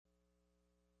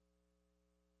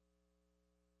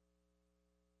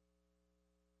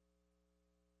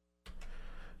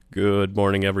Good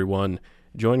morning, everyone.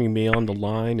 Joining me on the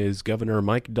line is Governor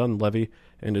Mike Dunleavy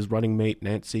and his running mate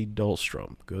Nancy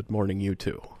Dahlstrom. Good morning, you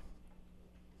two.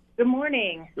 Good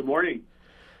morning. Good morning.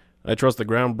 I trust the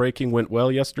groundbreaking went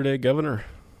well yesterday, Governor.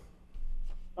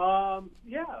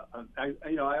 Yeah.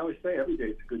 I always say every day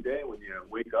it's a good day when you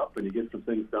wake up and you get some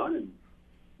things done, and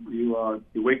you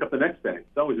wake up the next day.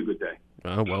 It's always a good day.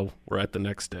 Well, we're at the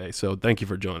next day, so thank you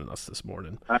for joining us this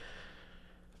morning.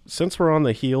 Since we're on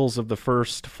the heels of the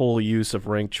first full use of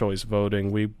ranked choice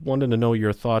voting, we wanted to know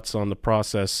your thoughts on the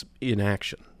process in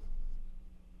action.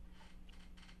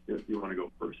 If you want to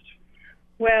go first.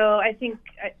 Well, I think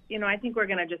we're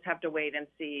going to just have to wait and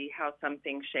see how some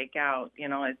things shake out.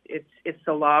 It's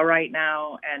the law right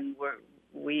now, and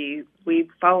we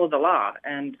follow the law,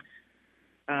 and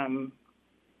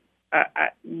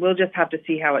we'll just have to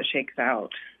see how it shakes out.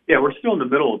 Yeah, we're still in the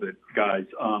middle of it, guys.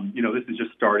 This has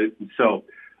just started, and so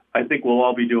I think we'll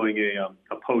all be doing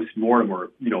a post-mortem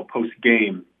or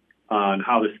post-game on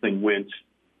how this thing went,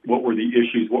 what were the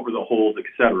issues, what were the holes, et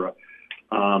cetera.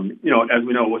 As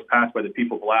we know, it was passed by the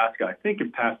people of Alaska. I think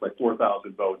it passed by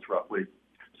 4,000 votes roughly.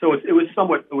 So it was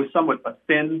somewhat a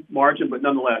thin margin, but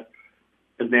nonetheless,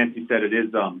 as Nancy said, it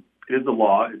is the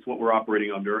law. It's what we're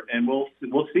operating under, and we'll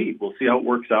see. We'll see how it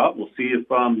works out. We'll see if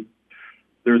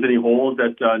there's any holes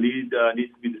that needs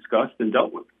to be discussed and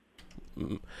dealt with.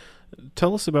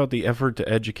 Tell us about the effort to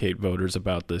educate voters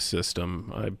about this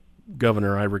system.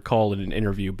 Governor, I recall in an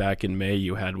interview back in May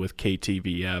you had with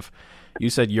KTVF, you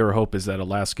said your hope is that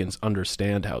Alaskans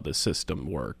understand how this system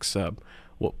works.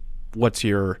 What's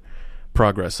your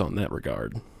progress on that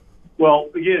regard? Well,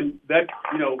 again, the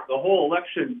whole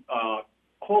election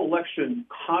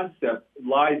concept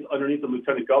lies underneath the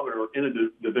lieutenant governor in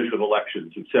the division of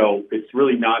elections, and so it's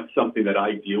really not something that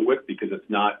I deal with because it's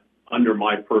not under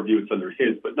my purview; it's under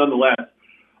his. But nonetheless,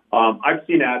 I've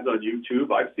seen ads on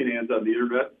YouTube. I've seen ads on the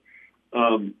internet.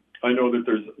 I know that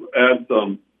there's ads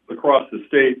across the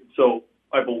state. So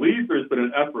I believe there's been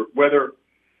an effort. Whether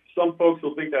some folks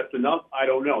will think that's enough, I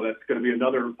don't know. That's going to be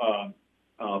another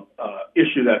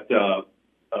issue that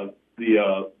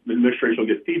the administration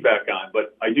will get feedback on.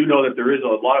 But I do know that there is a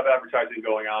lot of advertising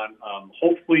going on.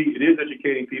 Hopefully it is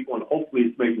educating people, and hopefully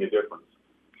it's making a difference.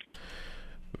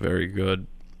 Very good.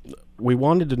 We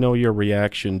wanted to know your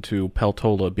reaction to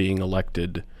Peltola being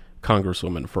elected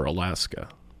Congresswoman for Alaska.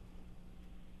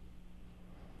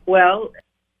 Well,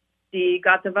 she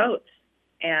got the votes,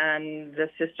 and the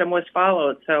system was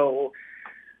followed. So,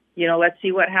 let's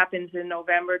see what happens in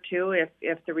November, too,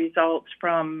 if the results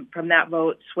from that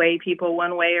vote sway people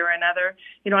one way or another.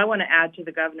 I want to add to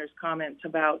the governor's comments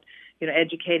about,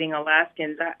 educating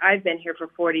Alaskans. I've been here for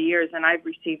 40 years, and I've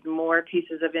received more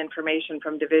pieces of information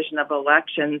from Division of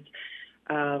Elections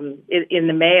in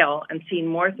the mail and seen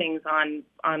more things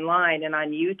online and on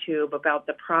YouTube about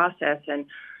the process and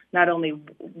not only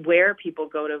where people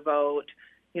go to vote,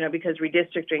 because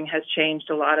redistricting has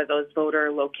changed a lot of those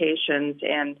voter locations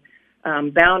and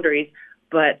boundaries,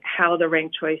 but how the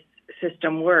ranked choice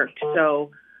system worked. So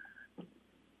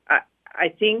I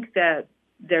think that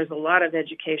there's a lot of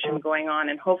education going on,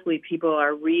 and hopefully people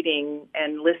are reading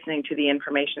and listening to the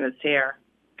information that's there.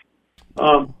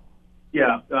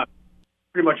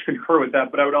 Pretty much concur with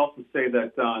that, but I would also say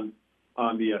that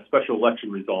on the special election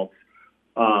results,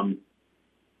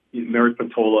 Mary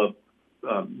Peltola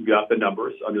got the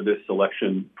numbers under this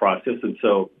election process, and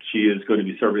so she is going to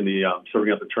be serving out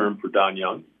the term for Don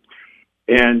Young.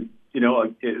 And there's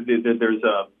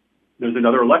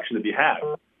another election to be had.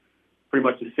 Pretty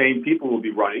much the same people will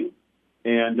be running,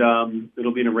 and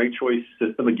it'll be in a ranked choice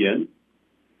system again.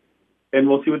 And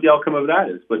we'll see what the outcome of that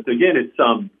is. But again,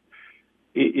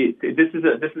 this is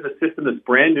a system that's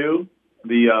brand new.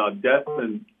 The death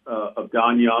of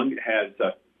Don Young has,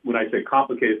 when I say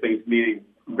complicated things, meaning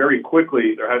very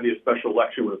quickly there had to be a special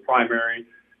election with a primary.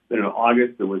 Then in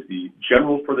August there was the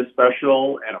general for the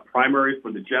special and a primary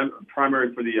for the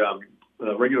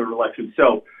regular election.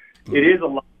 So it is a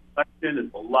lot of election.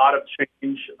 It's a lot of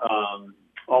change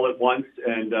all at once.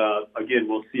 And again,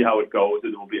 we'll see how it goes,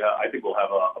 and I think we'll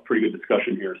have a pretty good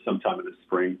discussion here sometime in the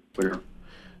spring.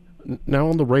 Now,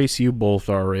 on the race you both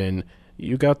are in,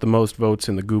 you got the most votes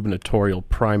in the gubernatorial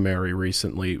primary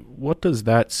recently. What does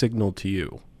that signal to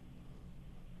you?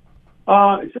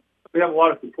 We have a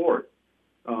lot of support.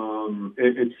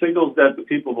 It signals that the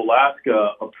people of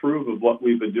Alaska approve of what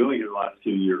we've been doing in the last 2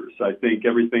 years. I think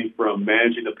everything from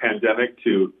managing the pandemic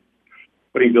to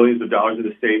putting billions of dollars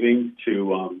into savings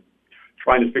to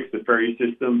trying to fix the ferry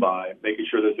system by making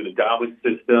sure there's an endowment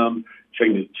system,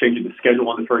 changing the schedule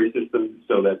on the ferry system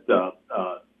so that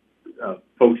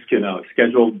folks can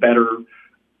schedule better.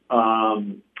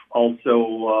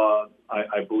 also,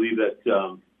 I believe that,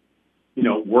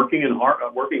 working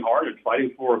hard and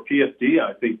fighting for a PFD,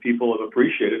 I think people have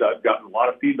appreciated. I've gotten a lot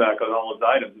of feedback on all those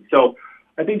items. And so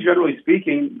I think generally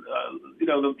speaking,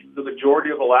 the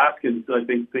majority of Alaskans, I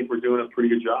think we're doing a pretty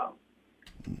good job.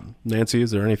 Nancy,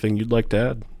 is there anything you'd like to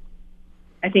add?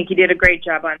 I think you did a great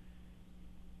job on.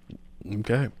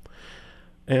 Okay.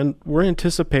 And we're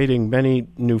anticipating many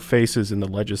new faces in the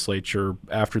legislature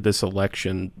after this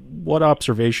election. What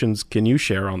observations can you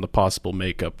share on the possible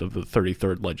makeup of the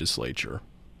 33rd legislature?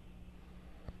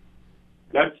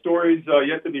 That story's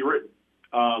yet to be written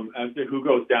as to who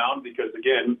goes down, because,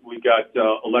 again, we've got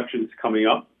elections coming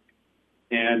up,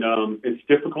 and it's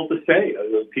difficult to say.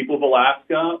 The people of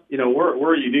Alaska,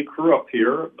 we're a unique crew up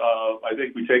here. I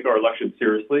think we take our elections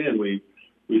seriously, and we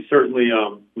certainly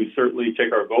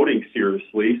take our voting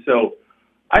seriously. So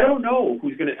I don't know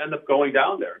who's going to end up going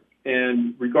down there.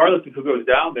 And regardless of who goes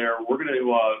down there, we're going to do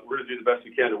the best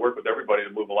we can to work with everybody to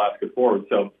move Alaska forward.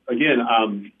 So again,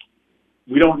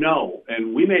 we don't know,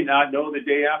 and we may not know the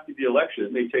day after the election.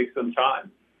 It may take some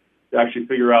time to actually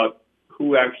figure out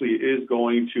who actually is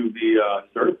going to be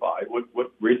certified,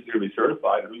 what race is going to be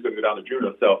certified, and who's going to go down to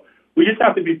Juneau. So we just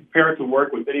have to be prepared to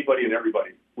work with anybody and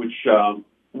everybody, which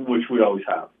we always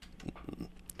have.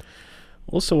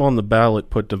 Also on the ballot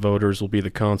put to voters will be the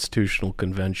Constitutional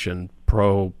Convention.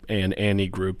 Pro and anti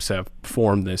groups have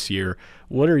formed this year.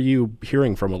 What are you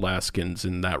hearing from Alaskans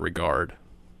in that regard?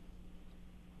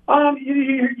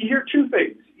 You hear two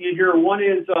things. You hear one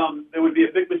is it would be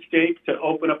a big mistake to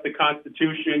open up the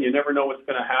Constitution. You never know what's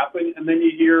going to happen. And then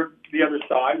you hear the other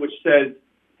side, which says,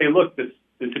 hey, look, this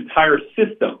entire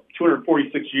system,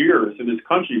 246 years in this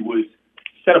country, was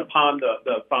set upon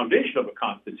the foundation of a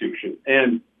Constitution.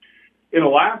 And in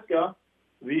Alaska,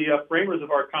 the framers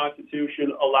of our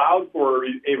Constitution allowed for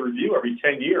a review every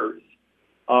 10 years.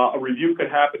 A review could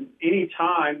happen any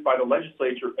time by the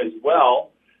legislature as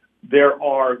well. There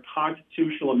are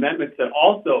constitutional amendments that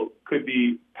also could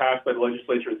be passed by the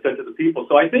legislature and sent to the people.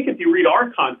 So I think if you read our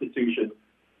Constitution,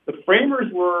 the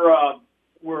framers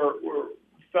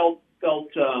felt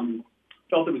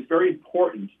it was very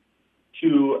important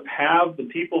to have the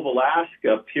people of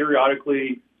Alaska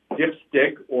periodically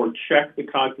dipstick or check the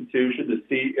Constitution to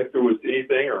see if there was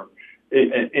anything or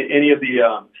any of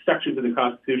the sections of the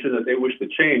Constitution that they wish to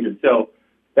change. And so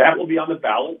that will be on the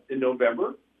ballot in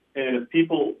November. And if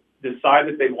people decide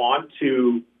that they want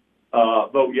to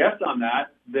vote yes on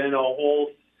that, then a whole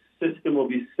system will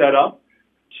be set up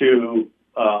to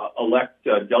elect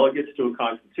delegates to a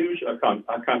constitutional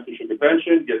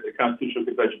convention, get the Constitutional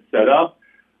Convention set up.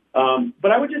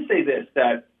 But I would just say this,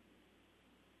 that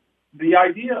the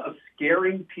idea of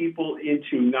scaring people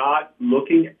into not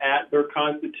looking at their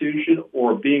Constitution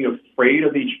or being afraid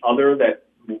of each other, that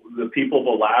the people of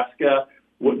Alaska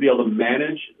wouldn't be able to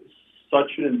manage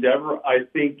such an endeavor, I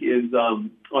think is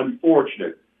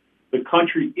unfortunate. The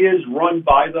country is run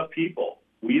by the people,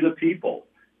 we the people.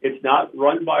 It's not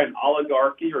run by an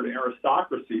oligarchy or an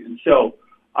aristocracy. And so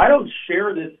I don't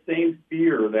share this same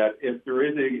fear that if there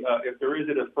is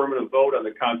an affirmative vote on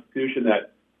the Constitution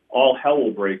that all hell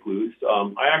will break loose.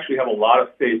 I actually have a lot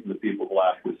of faith in the people of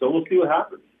Alaska, so we'll see what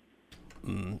happens.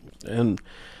 And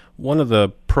one of the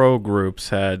pro groups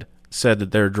had said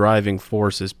that their driving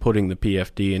force is putting the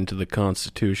PFD into the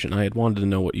Constitution. I had wanted to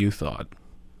know what you thought.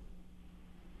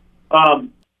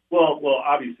 Well,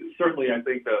 obviously, certainly I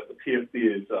think the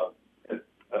PFD is a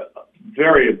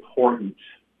very important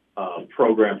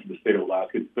program for the state of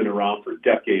Alaska. It's been around for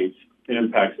decades. It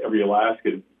impacts every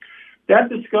Alaskan. That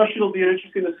discussion will be an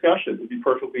interesting discussion, to be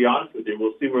perfectly honest with you.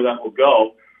 We'll see where that will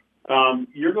go.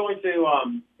 You're going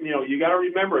to, you got to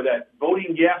remember that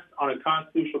voting yes on a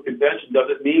constitutional convention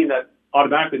doesn't mean that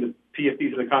automatically the PFD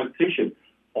is in the Constitution.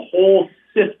 A whole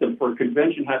system for a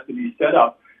convention has to be set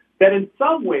up that in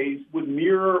some ways would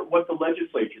mirror what the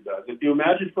legislature does. If you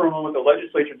imagine for a moment the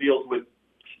legislature deals with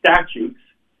statutes,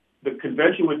 the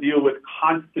convention would deal with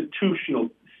constitutional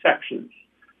sections.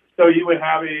 So you would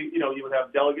have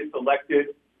delegates elected.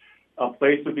 A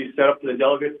place would be set up for the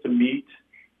delegates to meet.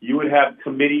 You would have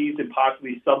committees and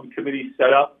possibly subcommittees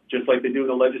set up, just like they do in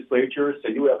the legislature. So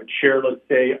you would have a chair, let's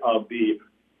say, of the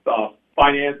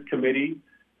finance committee.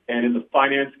 And in the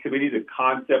finance committee, the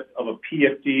concept of a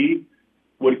PFD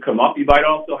would come up. You might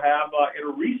also have in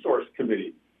a resource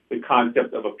committee, the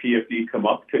concept of a PFD come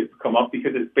up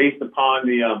because it's based upon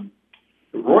the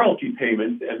royalty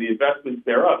payments and the investments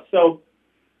thereof. So,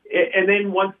 and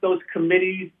then once those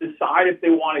committees decide if they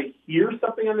want to hear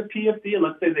something on the PFD, and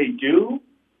let's say they do,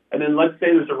 and then let's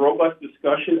say there's a robust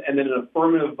discussion and then an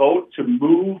affirmative vote to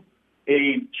move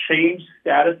a changed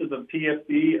status of the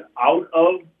PFD out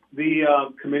of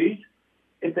the committees,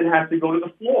 it then has to go to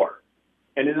the floor.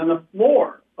 And then on the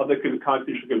floor of the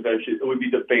Constitutional Convention, it would be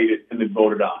debated and then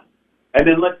voted on. And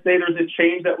then let's say there's a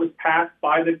change that was passed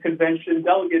by the convention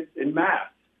delegates in mass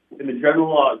in the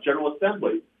General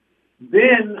Assembly.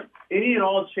 Then any and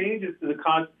all changes to the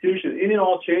Constitution, any and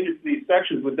all changes to these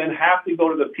sections would then have to go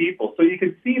to the people. So you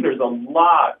can see there's a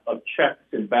lot of checks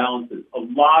and balances, a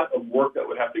lot of work that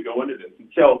would have to go into this. And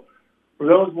so for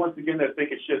those, once again, that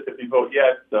think it's just if you vote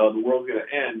yes, the world's going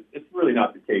to end, it's really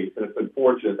not the case. And it's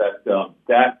unfortunate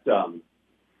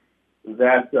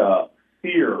that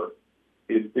fear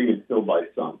is being instilled by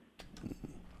some.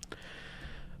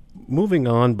 Moving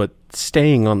on, but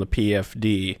staying on the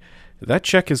PFD, that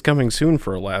check is coming soon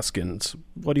for Alaskans.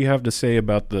 What do you have to say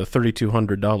about the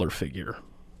 $3,200 figure?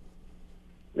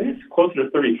 It's closer to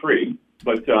 33,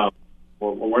 but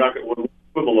we're not going to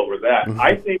quibble over that. Mm-hmm.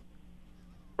 I think,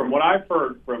 from what I've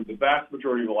heard from the vast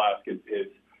majority of Alaskans, is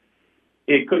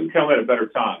it couldn't come at a better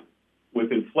time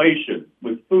with inflation,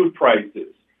 with food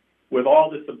prices, with all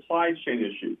the supply chain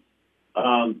issues.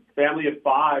 Family of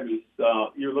five is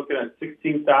you're looking at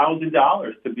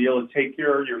 $16,000 to be able to take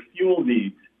care of your fuel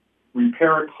needs,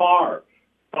 repair a car,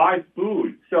 buy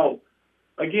food. So,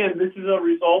 again, this is a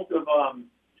result of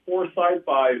foresight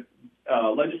by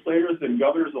legislators and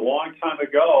governors a long time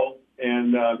ago,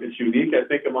 and it's unique, I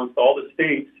think, amongst all the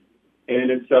states.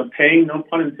 And it's paying, no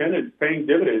pun intended, it's paying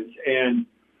dividends. And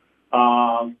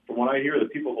from what I hear, the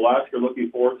people of Alaska are looking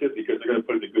forward to it because they're going to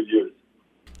put it to good use.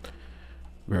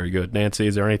 Very good. Nancy,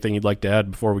 is there anything you'd like to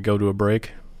add before we go to a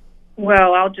break?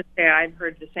 Well, I'll just say I've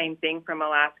heard the same thing from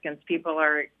Alaskans. People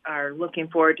are looking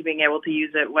forward to being able to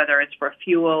use it, whether it's for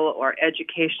fuel or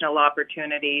educational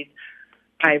opportunities.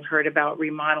 I've heard about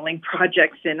remodeling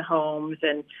projects in homes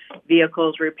and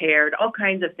vehicles repaired, all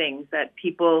kinds of things that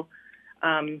people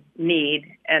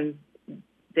need, and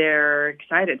they're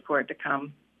excited for it to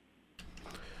come.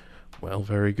 Well,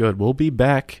 very good. We'll be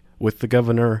back with the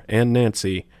governor and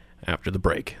Nancy after the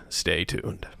break. Stay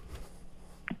tuned.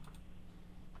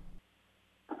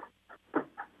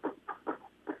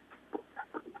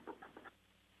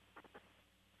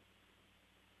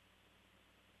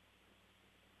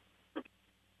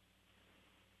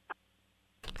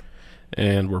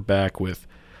 And we're back with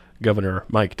Governor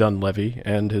Mike Dunleavy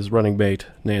and his running mate,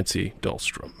 Nancy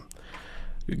Dahlstrom.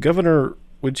 Governor,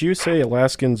 would you say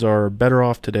Alaskans are better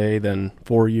off today than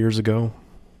 4 years ago?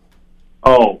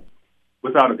 Oh,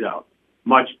 without a doubt.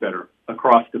 Much better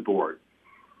across the board.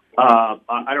 I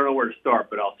don't know where to start,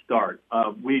 but I'll start.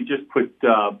 We just put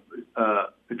a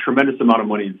tremendous amount of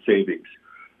money in savings.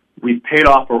 We've paid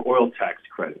off our oil tax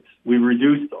credits. We've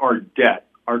reduced our debt.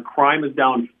 Our crime is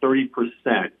down 30%.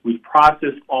 We've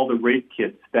processed all the rape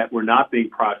kits that were not being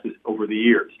processed over the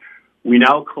years. We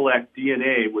now collect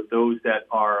DNA with those that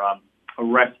are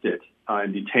arrested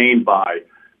and detained by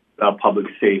public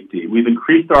safety. We've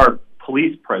increased our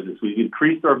police presence. We've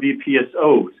increased our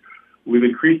VPSOs. We've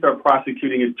increased our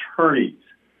prosecuting attorneys.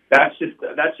 That's just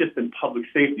in public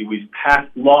safety. We've passed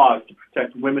laws to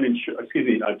protect women and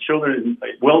children.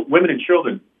 Well, women and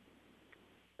children.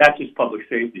 That's just public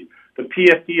safety. The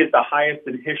PFD is the highest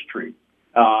in history.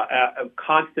 A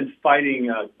constant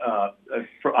fighting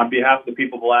on behalf of the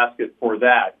people of Alaska for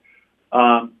that.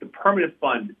 The permanent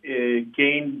fund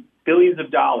gained billions of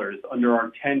dollars under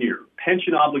our tenure.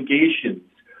 Pension obligations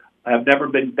have never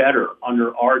been better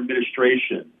under our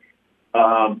administration.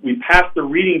 We passed the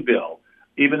reading bill,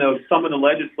 even though some in the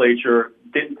legislature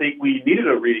didn't think we needed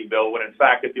a reading bill, when in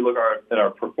fact, if you look at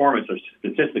our performance or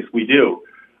statistics, we do.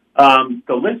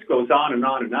 The list goes on and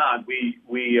on and on.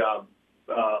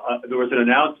 There was an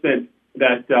announcement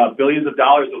that billions of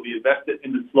dollars will be invested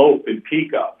in the slope in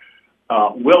Pika.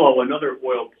 Willow, another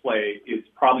oil play, is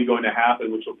probably going to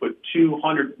happen, which will put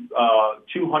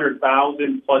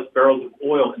 200,000 plus barrels of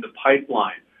oil in the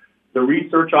pipeline. The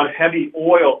research on heavy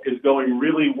oil is going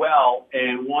really well,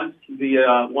 and once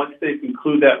they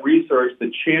conclude that research,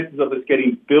 the chances of us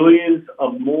getting billions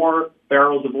of more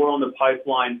barrels of oil in the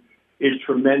pipeline is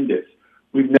tremendous.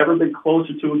 We've never been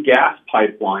closer to a gas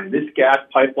pipeline. This gas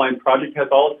pipeline project has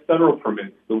all its federal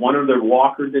permits. The one under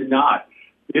Walker did not.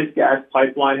 This gas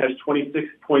pipeline has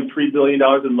 $26.3 billion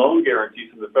in loan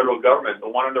guarantees from the federal government. The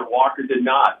one under Walker did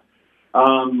not.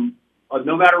 No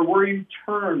matter where you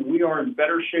turn, we are in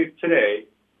better shape today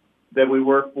than we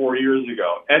were 4 years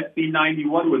ago. SB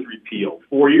 91 was repealed.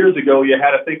 4 years ago, you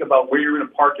had to think about where you're going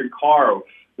to park your car.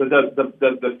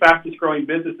 The fastest growing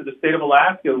business in the state of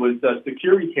Alaska was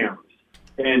security cameras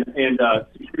and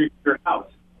security to your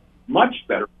house. Much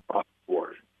better across the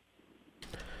board.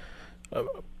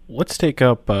 Let's take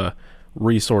up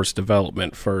resource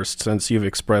development first, since you've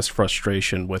expressed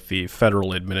frustration with the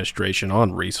federal administration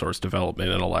on resource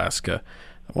development in Alaska.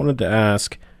 I wanted to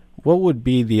ask, what would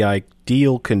be the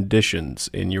ideal conditions,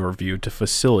 in your view, to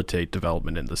facilitate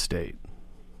development in the state?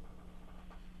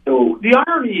 So the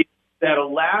irony is that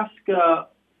Alaska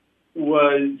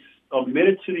was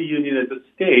admitted to the Union as a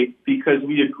state because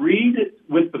we agreed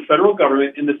with the federal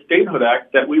government in the Statehood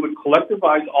Act that we would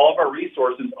collectivize all of our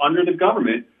resources under the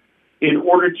government in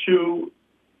order to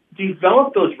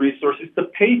develop those resources to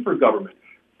pay for government.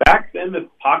 Back then, the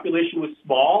population was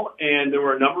small, and there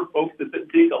were a number of folks that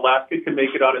didn't think Alaska could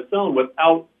make it on its own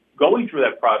without going through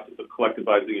that process of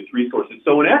collectivizing its resources.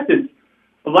 So in essence,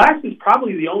 Alaska is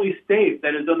probably the only state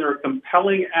that is under a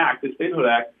compelling act, the Statehood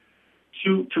Act,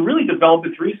 to really develop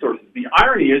its resources. The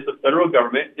irony is the federal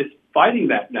government is fighting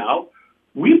that now.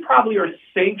 We probably are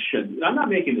sanctioned, and I'm not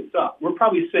making this up, we're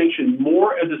probably sanctioned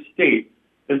more as a state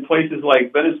than places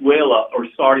like Venezuela or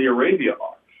Saudi Arabia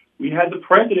are. We had the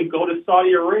president go to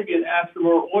Saudi Arabia and ask for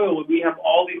more oil when we have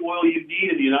all the oil you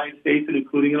need in the United States and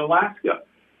including in Alaska.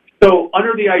 So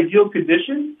under the ideal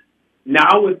conditions,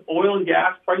 now with oil and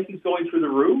gas prices going through the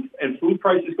roof and food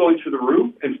prices going through the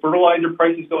roof and fertilizer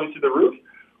prices going through the roof,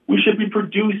 we should be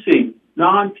producing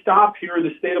nonstop here in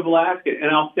the state of Alaska.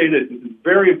 And I'll say this is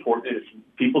very important.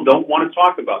 People don't want to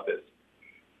talk about this.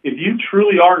 If you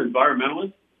truly are an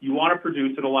environmentalist, you want to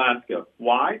produce in Alaska.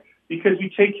 Why? Because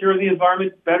we take care of the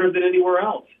environment better than anywhere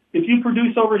else. If you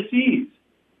produce overseas,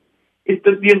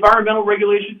 the environmental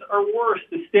regulations are worse.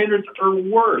 The standards are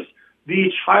worse.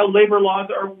 The child labor laws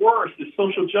are worse. The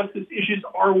social justice issues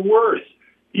are worse.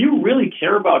 Do you really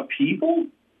care about people?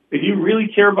 If you really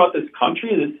care about this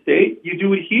country and this state, you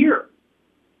do it here.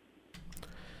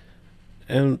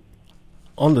 And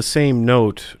on the same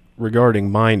note,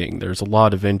 regarding mining, there's a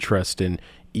lot of interest in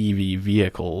EV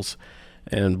vehicles,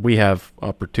 and we have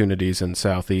opportunities in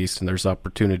Southeast, and there's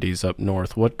opportunities up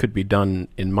north. What could be done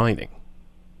in mining?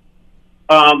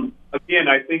 Again,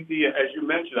 I think as you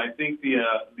mentioned, I think the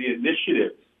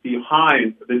initiatives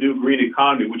behind the new green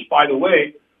economy, which, by the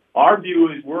way, our view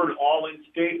is we're an all-in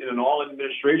state and an all-in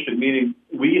administration, meaning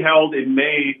we held in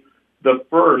May the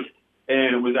 1st,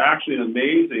 and it was actually an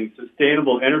amazing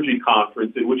sustainable energy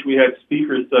conference in which we had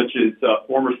speakers such as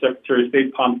former Secretary of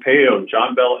State Pompeo,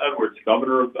 John Bell Edwards,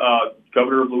 Governor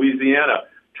of Louisiana,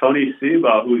 Tony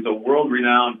Seba, who is a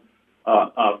world-renowned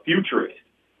futurist,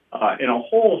 and a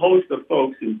whole host of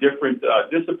folks in different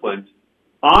disciplines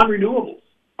on renewables,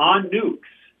 on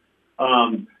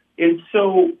nukes. And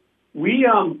so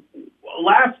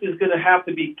Alaska is going to have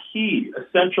to be key, a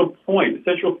central point, a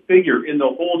central figure in the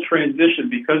whole transition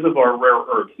because of our rare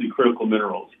earths and critical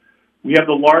minerals. We have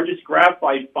the largest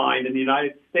graphite find in the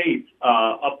United States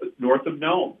up north of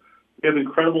Nome. We have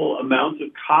incredible amounts of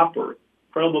copper,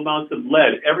 incredible amounts of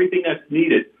lead, everything that's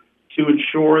needed to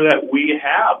ensure that we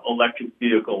have electric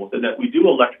vehicles and that we do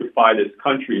electrify this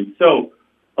country. And so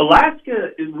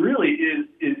Alaska is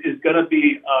going to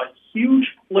be a huge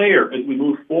player as we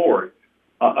move forward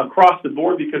across the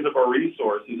board because of our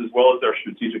resources as well as our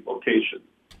strategic location.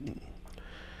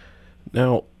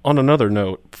 Now, on another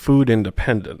note, food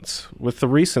independence. With the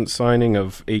recent signing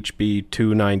of HB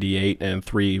 298 and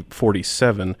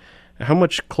 347, how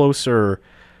much closer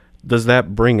does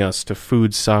that bring us to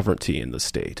food sovereignty in the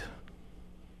state?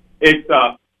 It's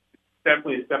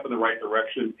definitely a step in the right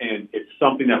direction, and it's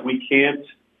something that we can't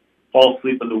fall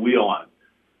asleep on the wheel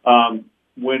on.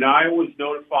 When I was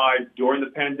notified during the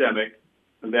pandemic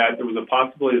that there was a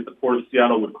possibility that the Port of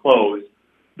Seattle would close,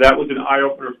 that was an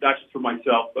eye-opener, not just for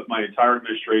myself, but my entire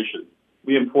administration.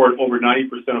 We import over 90%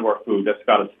 of our food. That's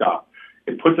got to stop.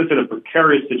 It puts us in a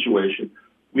precarious situation.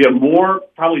 We have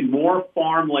probably more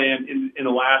farmland in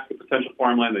Alaska, potential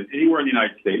farmland, than anywhere in the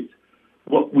United States.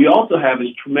 What we also have is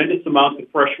tremendous amounts of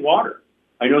fresh water.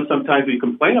 I know sometimes we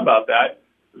complain about that.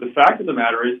 The fact of the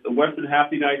matter is the western half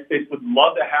of the United States would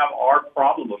love to have our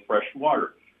problem of fresh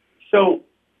water. So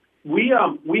we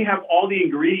have all the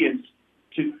ingredients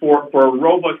for a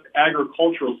robust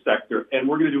agricultural sector, and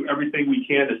we're going to do everything we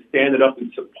can to stand it up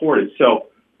and support it. So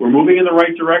we're moving in the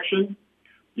right direction.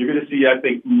 You're going to see, I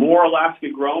think, more Alaska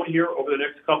grown here over the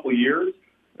next couple of years.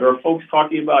 There are folks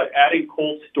talking about adding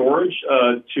cold storage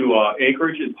to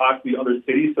Anchorage and possibly other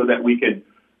cities so that we can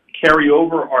carry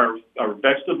over our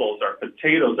vegetables, our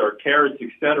potatoes, our carrots, et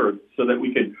cetera, so that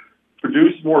we can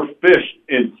produce more fish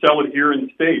and sell it here in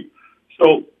the state.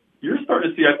 So you're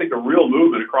starting to see, I think, a real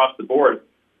movement across the board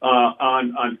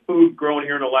on food grown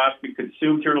here in Alaska,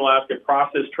 consumed here in Alaska,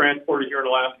 processed, transported here in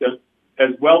Alaska,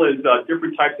 as well as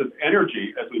different types of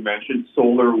energy, as we mentioned,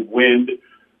 solar, wind,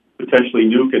 potentially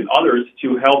nuke and others,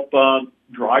 to help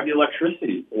drive the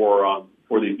electricity for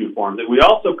for these new farms. And we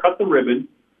also cut the ribbon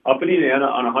up in Indiana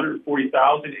on a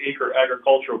 140,000-acre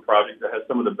agricultural project that has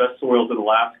some of the best soils in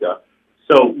Alaska.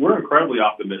 So we're incredibly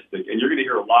optimistic, and you're going to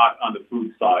hear a lot on the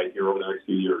food side here over the next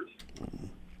few years.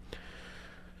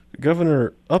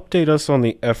 Governor, update us on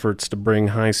the efforts to bring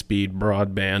high-speed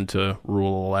broadband to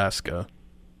rural Alaska.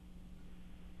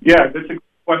 Yeah, that's a good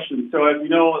question. So as you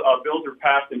know, bills are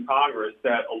passed in Congress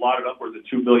that allotted upwards of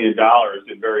 $2 billion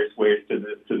in various ways to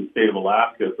the state of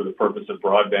Alaska for the purpose of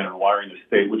broadband and wiring the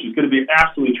state, which is going to be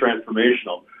absolutely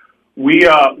transformational. We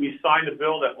signed a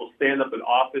bill that will stand up an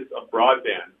office of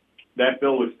broadband. That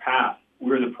bill was passed.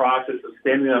 We're in the process of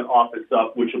standing that office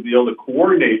up, which will be able to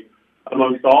coordinate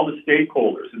amongst all the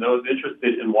stakeholders and those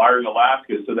interested in wiring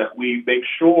Alaska so that we make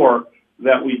sure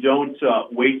that we don't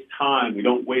waste time, we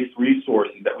don't waste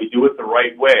resources, that we do it the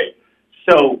right way.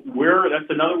 So that's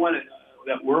another one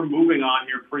that we're moving on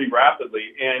here pretty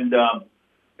rapidly. And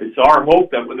it's our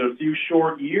hope that within a few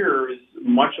short years,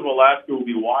 much of Alaska will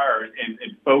be wired, and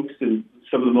folks in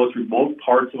some of the most remote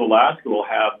parts of Alaska will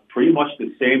have pretty much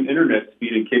the same internet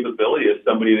speed and capability as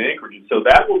somebody in Anchorage. And so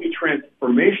that will be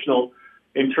transformational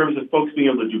in terms of folks being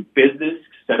able to do business,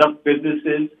 set up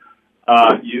businesses.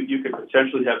 You could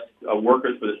potentially have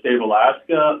workers for the state of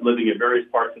Alaska living in various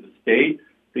parts of the state,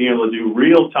 being able to do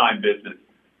real-time business.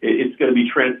 It's going to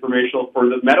be transformational for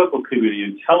the medical community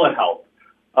and telehealth.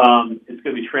 It's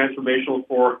going to be transformational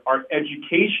for our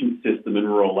education system in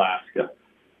rural Alaska.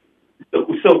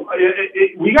 So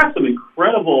we got some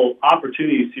incredible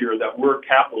opportunities here that we're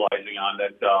capitalizing on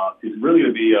that is really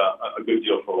going to be a good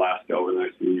deal for Alaska over the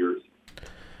next few years.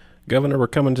 Governor, we're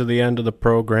coming to the end of the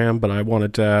program, but I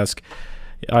wanted to ask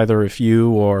either if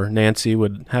you or Nancy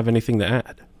would have anything to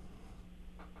add.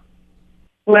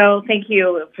 Well, thank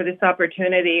you for this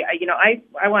opportunity.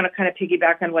 I want to kind of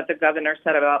piggyback on what the governor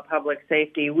said about public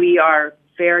safety. We are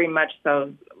very much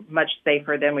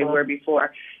safer than we were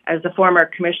before. As the former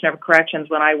commissioner of corrections,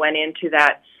 when I went into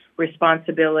that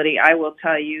responsibility, I will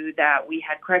tell you that we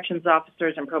had corrections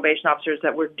officers and probation officers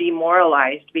that were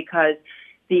demoralized because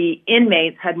the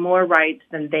inmates had more rights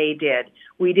than they did.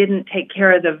 We didn't take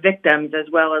care of the victims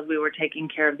as well as we were taking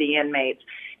care of the inmates.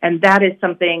 And that is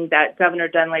something that Governor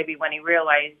Dunleavy, when he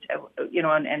realized,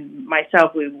 and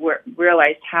myself, we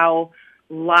realized how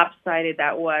lopsided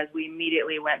that was. We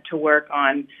immediately went to work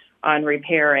on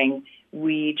repairing.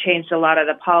 We changed a lot of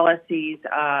the policies.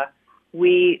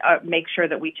 We make sure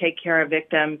that we take care of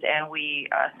victims, and we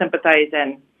sympathize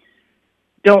and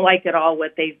don't like at all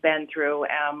what they've been through.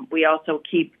 We also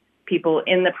keep people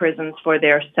in the prisons for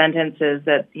their sentences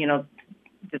that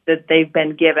they've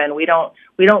been given. We don't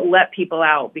let people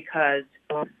out because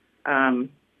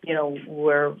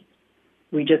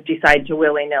we just decide to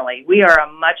willy-nilly. We are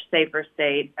a much safer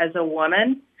state. As a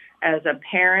woman, as a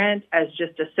parent, as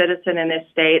just a citizen in this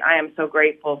state, I am so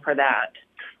grateful for that.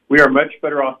 We are much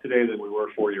better off today than we were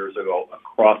 4 years ago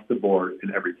across the board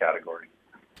in every category.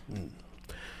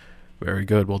 Very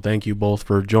good. Well, thank you both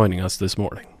for joining us this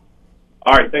morning.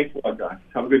 All right. Thanks a lot, guys.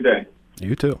 Have a good day.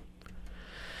 You too.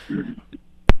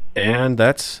 And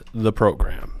that's the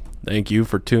program. Thank you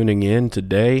for tuning in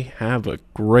today. Have a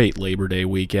great Labor Day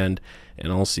weekend,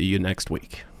 and I'll see you next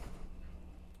week.